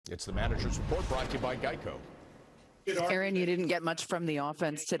It's the manager's report brought to you by Geico. Aaron, you didn't get much from the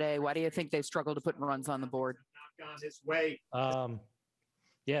offense today. Why do you think they struggled to put runs on the board?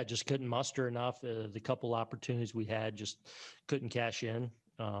 Yeah, just couldn't muster enough. The couple opportunities we had just couldn't cash in.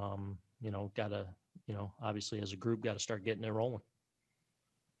 Obviously as a group, got to start getting it rolling.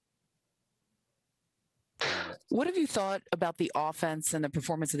 What have you thought about the offense and the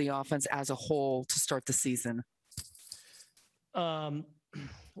performance of the offense as a whole to start the season?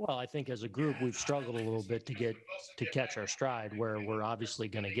 Well, I think as a group, we've struggled a little bit to catch our stride where we're obviously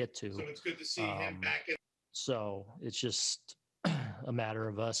going to get to. So it's good to see him back in. So it's just a matter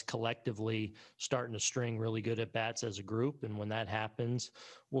of us collectively starting to string really good at bats as a group. And when that happens,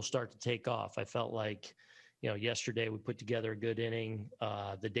 we'll start to take off. I felt like, yesterday we put together a good inning.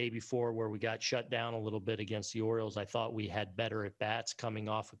 The day before where we got shut down a little bit against the Orioles, I thought we had better at bats coming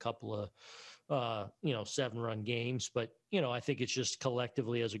off a couple of 7-run games. But, I think it's just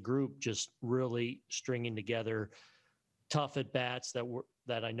collectively as a group, just really stringing together tough at bats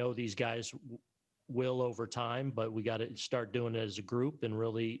that I know these guys will over time, but we got to start doing it as a group and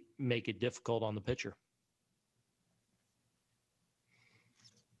really make it difficult on the pitcher.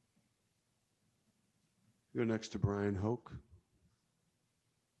 Go next to Brian Hoke.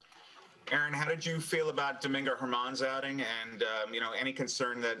 Aaron, how did you feel about Domingo Germán's outing, and any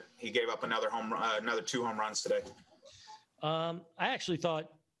concern that he gave up another 2 home runs today? I actually thought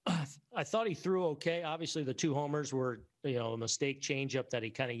he threw okay. Obviously, the 2 homers were a mistake changeup that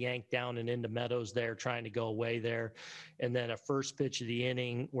he kind of yanked down and into Meadows there, trying to go away there, and then a first pitch of the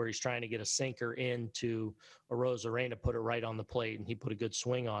inning where he's trying to get a sinker into Arozarena, put it right on the plate, and he put a good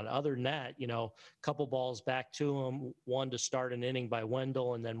swing on. Other than that, a couple balls back to him, one to start an inning by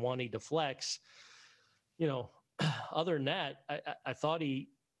Wendell, and then one he deflects. Other than that, I thought he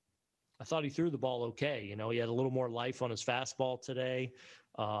threw the ball okay. He had a little more life on his fastball today.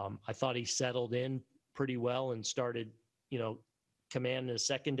 I thought he settled in pretty well and started, commanding his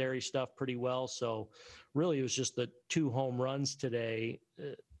secondary stuff pretty well. So really it was just the 2 home runs today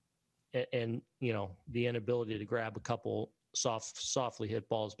and the inability to grab a couple softly hit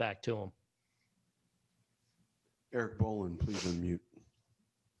balls back to him. Eric Boland, please unmute.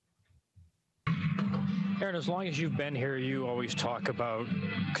 Aaron, as long as you've been here, you always talk about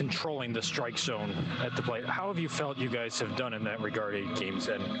controlling the strike zone at the plate. How have you felt you guys have done in that regard 8 games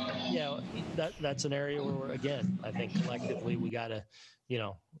in? Yeah, that's an area where, again, I think collectively we got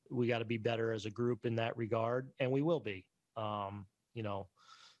to be better as a group in that regard, and we will be.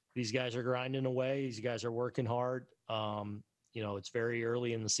 These guys are grinding away. These guys are working hard. It's very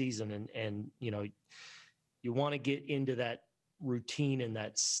early in the season, and you want to get into that routine and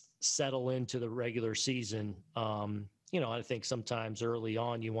that settle into the regular season. I think sometimes early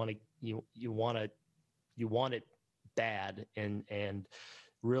on you want it bad, and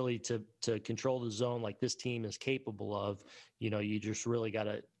really to control the zone like this team is capable of, you just really got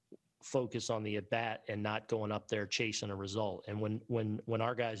to focus on the at bat and not going up there chasing a result. And when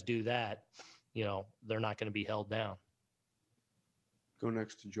our guys do that, they're not going to be held down. Go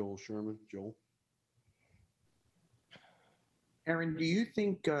next to Joel Sherman. Joel. Aaron, do you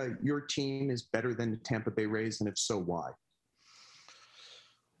think your team is better than the Tampa Bay Rays, and if so, why?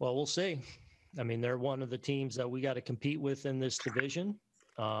 Well, we'll see. I mean, they're one of the teams that we got to compete with in this division.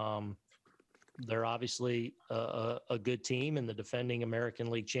 They're obviously a good team and the defending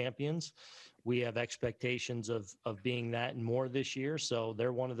American League champions. We have expectations of being that and more this year, so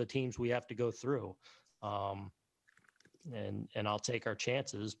they're one of the teams we have to go through. And I'll take our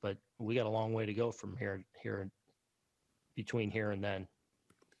chances, but we got a long way to go from here between here and then.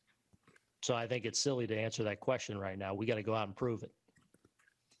 So I think it's silly to answer that question right now. We got to go out and prove it.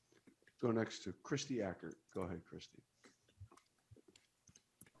 Go next to Christy Ackert. Go ahead, Christy.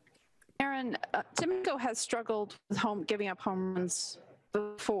 Aaron, Domingo has struggled with giving up home runs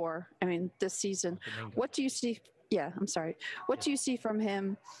before. I mean, this season. What do you see? Yeah, I'm sorry. What do you see from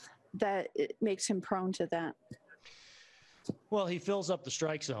him that it makes him prone to that? Well, he fills up the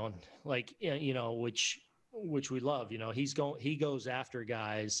strike zone, like, which we love. He goes after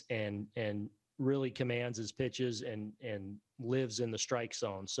guys and really commands his pitches and lives in the strike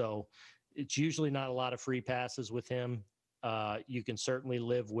zone. So it's usually not a lot of free passes with him. You can certainly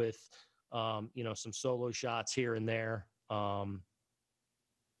live with, some solo shots here and there.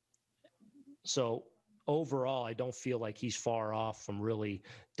 So overall, I don't feel like he's far off from really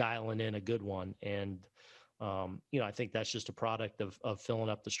dialing in a good one. And, I think that's just a product of filling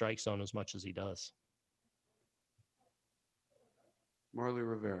up the strike zone as much as he does. Marley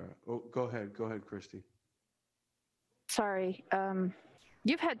Rivera. Oh, go ahead, Christy. Sorry.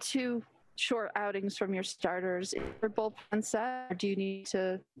 You've had 2 short outings from your starters. Is your bullpen set, or do you need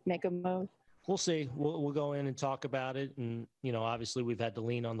to make a move? We'll see. We'll go in and talk about it. And, obviously we've had to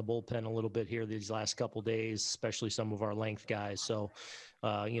lean on the bullpen a little bit here these last couple of days, especially some of our length guys. So,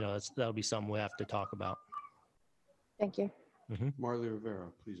 that'll be something we have to talk about. Thank you. Marley Rivera,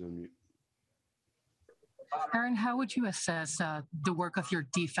 please unmute. Aaron, how would you assess the work of your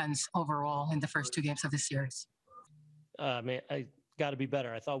defense overall in the first 2 games of the series? I got to be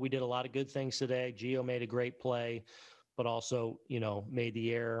better. I thought we did a lot of good things today. Gio made a great play, but also, made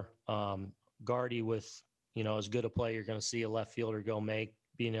the error. Gardy with, as good a play you're going to see a left fielder go make,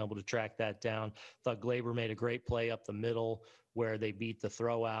 being able to track that down. Thought Glaber made a great play up the middle where they beat the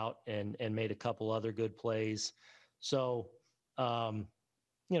throw out and made a couple other good plays. So,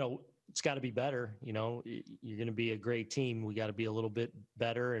 it's got to be better. You're going to be a great team. We got to be a little bit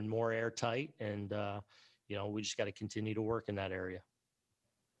better and more airtight. And, we just got to continue to work in that area.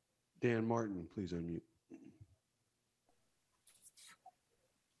 Dan Martin, please unmute.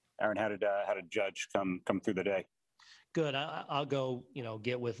 Aaron, how did Judge come through the day? Good. I'll go,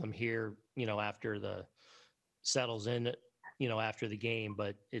 get with him here, after the settles in, after the game,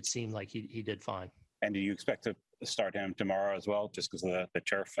 but it seemed like he did fine. And do you expect to start him tomorrow as well, just because of the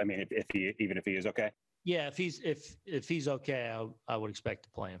turf? I mean, even if he is okay? Yeah, if he's okay, I would expect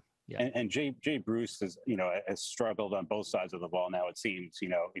to play him. Yeah. And Jay Bruce has struggled on both sides of the ball now. It seems,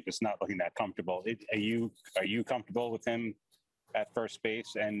 he's just not looking that comfortable. Are you comfortable with him at first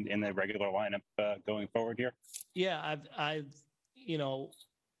base and in the regular lineup going forward here? Yeah, I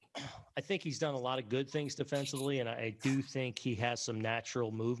think he's done a lot of good things defensively, and I do think he has some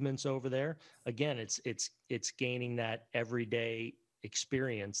natural movements over there. Again, it's gaining that everyday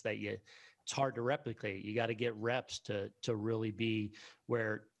experience that it's hard to replicate. You got to get reps to really be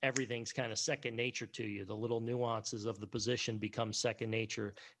where everything's kind of second nature to you. The little nuances of the position become second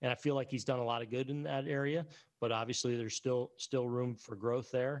nature. And I feel like he's done a lot of good in that area, but obviously there's still room for growth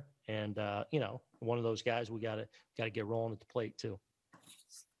there. And, one of those guys, we got to get rolling at the plate too.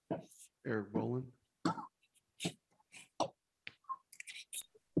 Eric Boland.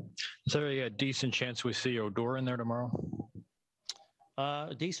 Is there a decent chance we see Odor in there tomorrow?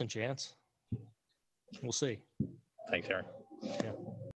 A decent chance. We'll see. Thanks, Aaron. Yeah.